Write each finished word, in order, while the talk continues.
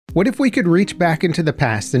What if we could reach back into the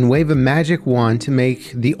past and wave a magic wand to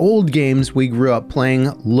make the old games we grew up playing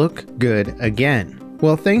look good again?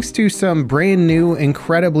 Well, thanks to some brand new,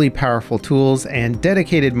 incredibly powerful tools and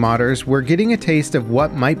dedicated modders, we're getting a taste of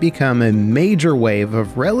what might become a major wave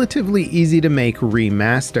of relatively easy to make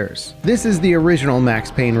remasters. This is the original Max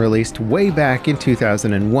Payne released way back in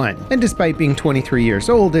 2001, and despite being 23 years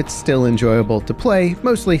old, it's still enjoyable to play,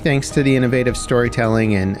 mostly thanks to the innovative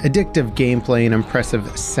storytelling and addictive gameplay and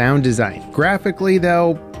impressive sound design. Graphically,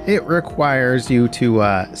 though, it requires you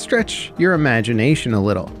to stretch your imagination a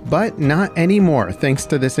little, but not anymore thanks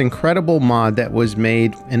to this incredible mod that was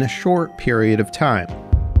made in a short period of time.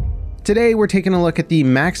 Today we're taking a look at the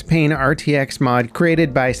Max Payne RTX mod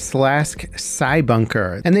created by Slask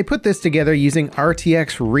Cybunker, and they put this together using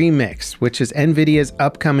RTX Remix, which is Nvidia's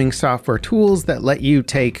upcoming software tools that let you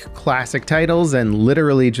take classic titles and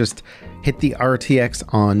literally just hit the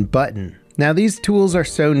RTX on button. Now, these tools are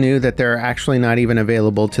so new that they're actually not even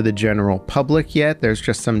available to the general public yet. There's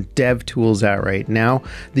just some dev tools out right now.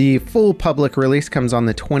 The full public release comes on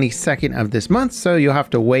the 22nd of this month, so you'll have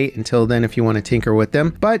to wait until then if you want to tinker with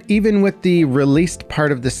them. But even with the released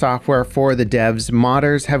part of the software for the devs,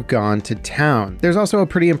 modders have gone to town. There's also a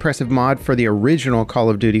pretty impressive mod for the original Call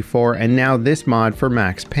of Duty 4, and now this mod for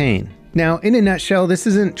Max Payne. Now, in a nutshell, this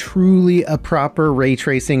isn't truly a proper ray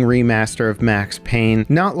tracing remaster of Max Payne,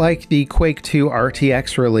 not like the Quake 2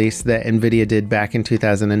 RTX release that Nvidia did back in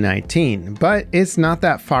 2019, but it's not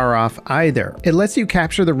that far off either. It lets you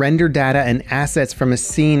capture the render data and assets from a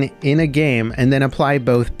scene in a game and then apply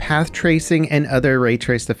both path tracing and other ray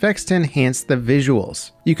traced effects to enhance the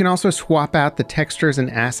visuals. You can also swap out the textures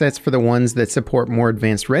and assets for the ones that support more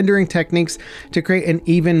advanced rendering techniques to create an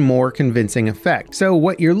even more convincing effect. So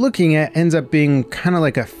what you're looking at ends up being kind of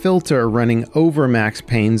like a filter running over Max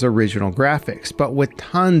Payne's original graphics, but with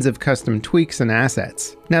tons of custom tweaks and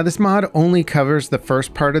assets. Now, this mod only covers the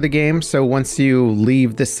first part of the game, so once you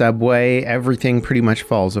leave the subway, everything pretty much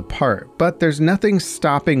falls apart. But there's nothing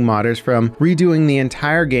stopping modders from redoing the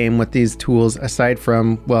entire game with these tools aside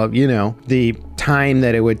from, well, you know, the time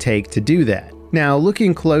that it would take to do that. Now,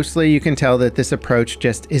 looking closely, you can tell that this approach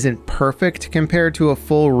just isn't perfect compared to a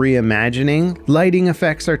full reimagining. Lighting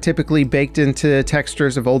effects are typically baked into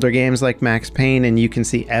textures of older games like Max Payne, and you can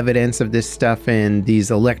see evidence of this stuff in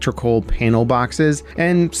these electrical panel boxes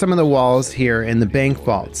and some of the walls here in the bank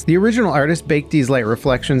vaults. The original artist baked these light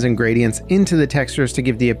reflections and gradients into the textures to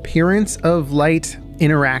give the appearance of light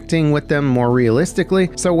interacting with them more realistically,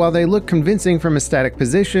 so while they look convincing from a static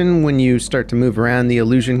position, when you start to move around, the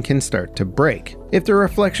illusion can start to break. If the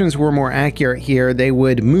reflections were more accurate here, they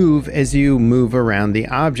would move as you move around the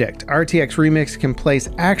object. RTX Remix can place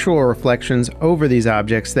actual reflections over these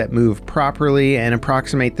objects that move properly and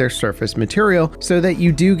approximate their surface material so that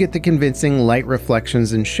you do get the convincing light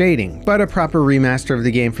reflections and shading. But a proper remaster of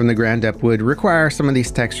the game from the ground up would require some of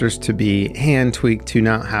these textures to be hand tweaked to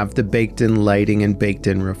not have the baked-in lighting and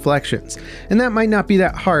baked-in reflections. And that might not be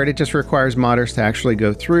that hard, it just requires modders to actually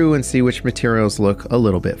go through and see which materials look a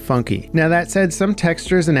little bit funky. Now, that said, some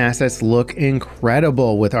textures and assets look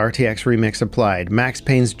incredible with RTX Remix applied. Max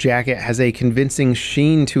Payne's jacket has a convincing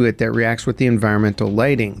sheen to it that reacts with the environmental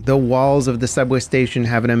lighting. The walls of the subway station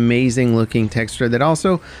have an amazing looking texture that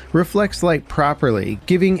also reflects light properly,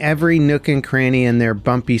 giving every nook and cranny and their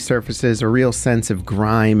bumpy surfaces a real sense of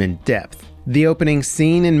grime and depth. The opening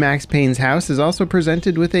scene in Max Payne's house is also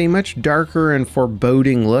presented with a much darker and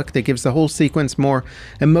foreboding look that gives the whole sequence more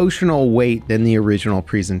emotional weight than the original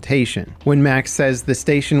presentation. When Max says the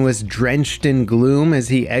station was drenched in gloom as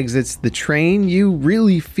he exits the train, you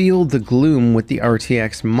really feel the gloom with the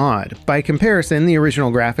RTX mod. By comparison, the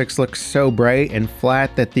original graphics look so bright and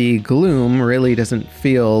flat that the gloom really doesn't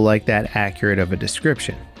feel like that accurate of a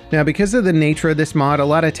description. Now, because of the nature of this mod, a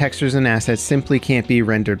lot of textures and assets simply can't be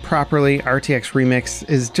rendered properly. RTX Remix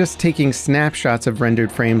is just taking snapshots of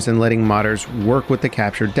rendered frames and letting modders work with the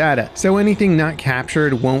captured data. So anything not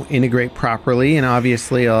captured won't integrate properly, and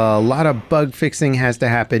obviously a lot of bug fixing has to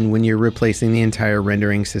happen when you're replacing the entire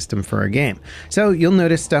rendering system for a game. So you'll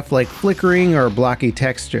notice stuff like flickering or blocky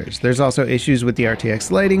textures. There's also issues with the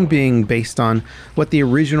RTX lighting being based on what the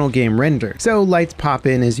original game rendered, so lights pop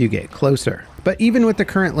in as you get closer. But even with the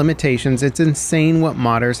current limitations, it's insane what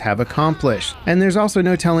modders have accomplished. And there's also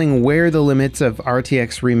no telling where the limits of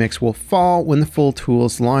RTX Remix will fall when the full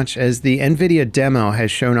tools launch, as the Nvidia demo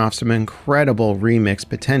has shown off some incredible remix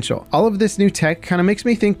potential. All of this new tech kind of makes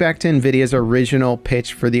me think back to Nvidia's original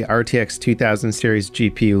pitch for the RTX 2000 series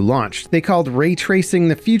GPU launched. They called ray tracing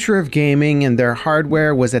the future of gaming, and their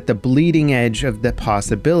hardware was at the bleeding edge of the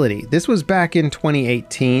possibility. This was back in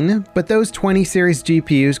 2018, but those 20 series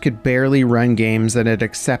GPUs could barely run run games at an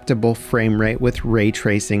acceptable frame rate with ray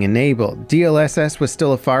tracing enabled. DLSS was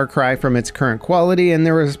still a far cry from its current quality, and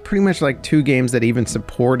there was pretty much like 2 games that even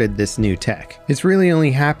supported this new tech. It's really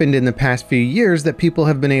only happened in the past few years that people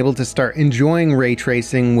have been able to start enjoying ray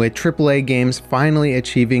tracing, with AAA games finally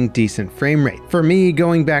achieving decent frame rate. For me,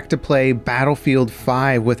 going back to play Battlefield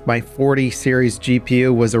 5 with my 40 series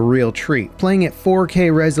GPU was a real treat. Playing at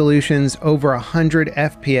 4K resolutions over 100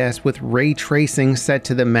 FPS with ray tracing set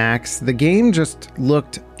to the max, the game just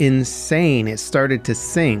looked insane. It started to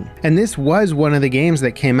sing. And this was one of the games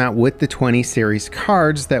that came out with the 20 series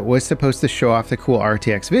cards that was supposed to show off the cool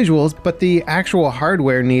RTX visuals, but the actual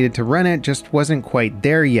hardware needed to run it just wasn't quite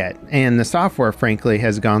there yet, and the software frankly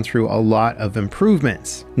has gone through a lot of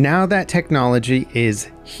improvements. Now that technology is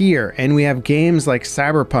here, and we have games like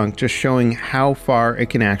Cyberpunk just showing how far it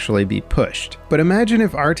can actually be pushed. But imagine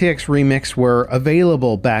if RTX Remix were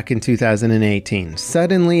available back in 2018.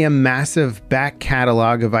 Suddenly, a massive back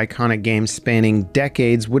catalog of iconic games spanning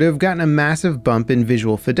decades would have gotten a massive bump in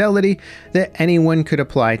visual fidelity that anyone could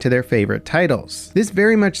apply to their favorite titles. This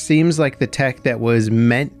very much seems like the tech that was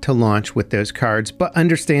meant to launch with those cards, but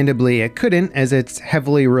understandably it couldn't, as it's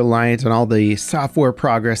heavily reliant on all the software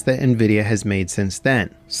progress that Nvidia has made since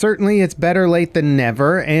then. Certainly it's better late than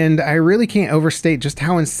never, and I really can't overstate just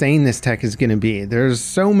how insane this tech is going to be. There's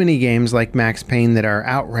so many games like Max Payne that are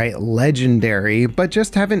outright legendary, but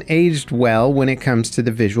just haven't aged well when it comes to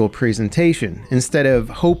the visual presentation. Instead of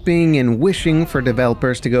hoping and wishing for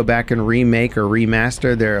developers to go back and remake or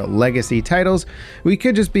remaster their legacy titles, we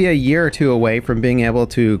could just be a year or 2 away from being able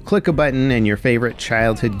to click a button and your favorite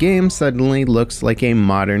childhood game suddenly looks like a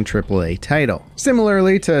modern AAA title.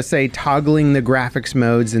 Similarly to, say, toggling the graphics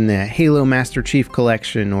modes in the Halo Master Chief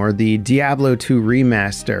Collection or the Diablo 2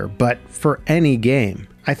 remaster, but for any game.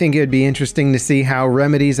 I think it would be interesting to see how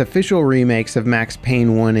Remedy's official remakes of Max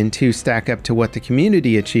Payne 1 and 2 stack up to what the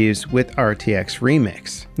community achieves with RTX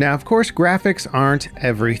Remix. Now, of course, graphics aren't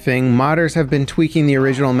everything. Modders have been tweaking the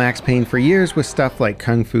original Max Payne for years with stuff like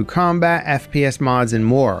Kung Fu Combat, FPS mods, and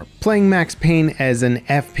more. Playing Max Payne as an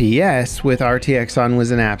FPS with RTX on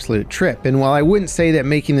was an absolute trip, and while I wouldn't say that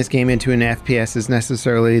making this game into an FPS is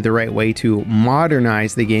necessarily the right way to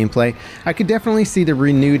modernize the gameplay, I could definitely see the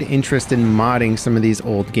renewed interest in modding some of these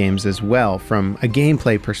old games as well from a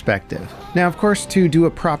gameplay perspective. Now, of course, to do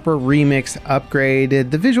a proper remix upgrade,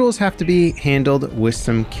 the visuals have to be handled with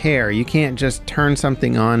some care. You can't just turn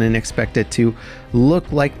something on and expect it to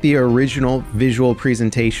look like the original visual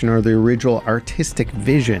presentation or the original artistic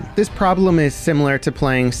vision. This problem is similar to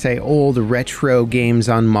playing, say, old retro games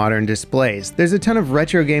on modern displays. There's a ton of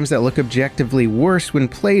retro games that look objectively worse when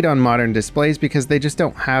played on modern displays because they just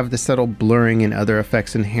don't have the subtle blurring and other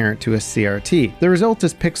effects inherent to a CRT. The result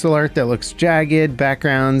is pixel art that looks jagged,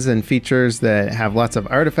 backgrounds and features that have lots of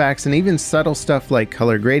artifacts, and even subtle stuff like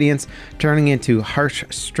color gradients turning into harsh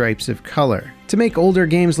stripes of color. To make older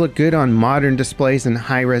games look good on modern displays and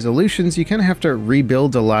high resolutions, you kind of have to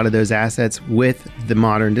rebuild a lot of those assets with the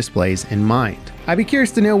modern displays in mind. I'd be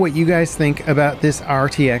curious to know what you guys think about this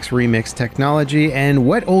RTX Remix technology and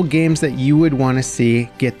what old games that you would want to see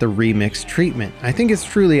get the remix treatment. I think it's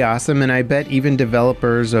truly awesome, and I bet even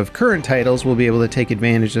developers of current titles will be able to take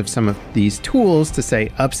advantage of some of these tools to, say,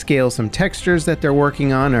 upscale some textures that they're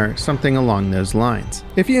working on or something along those lines.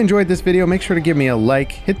 If you enjoyed this video, make sure to give me a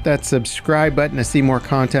like, hit that subscribe button to see more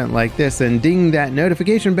content like this, and ding that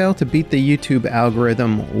notification bell to beat the YouTube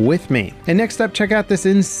algorithm with me. And next up, check out this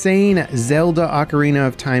insane Zelda Ocarina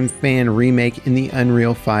of Time fan remake in the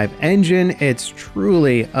Unreal 5 engine. It's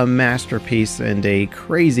truly a masterpiece and a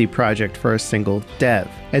crazy project for a single dev.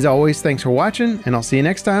 As always, thanks for watching, and I'll see you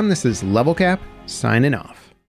next time. This is Level Cap, signing off.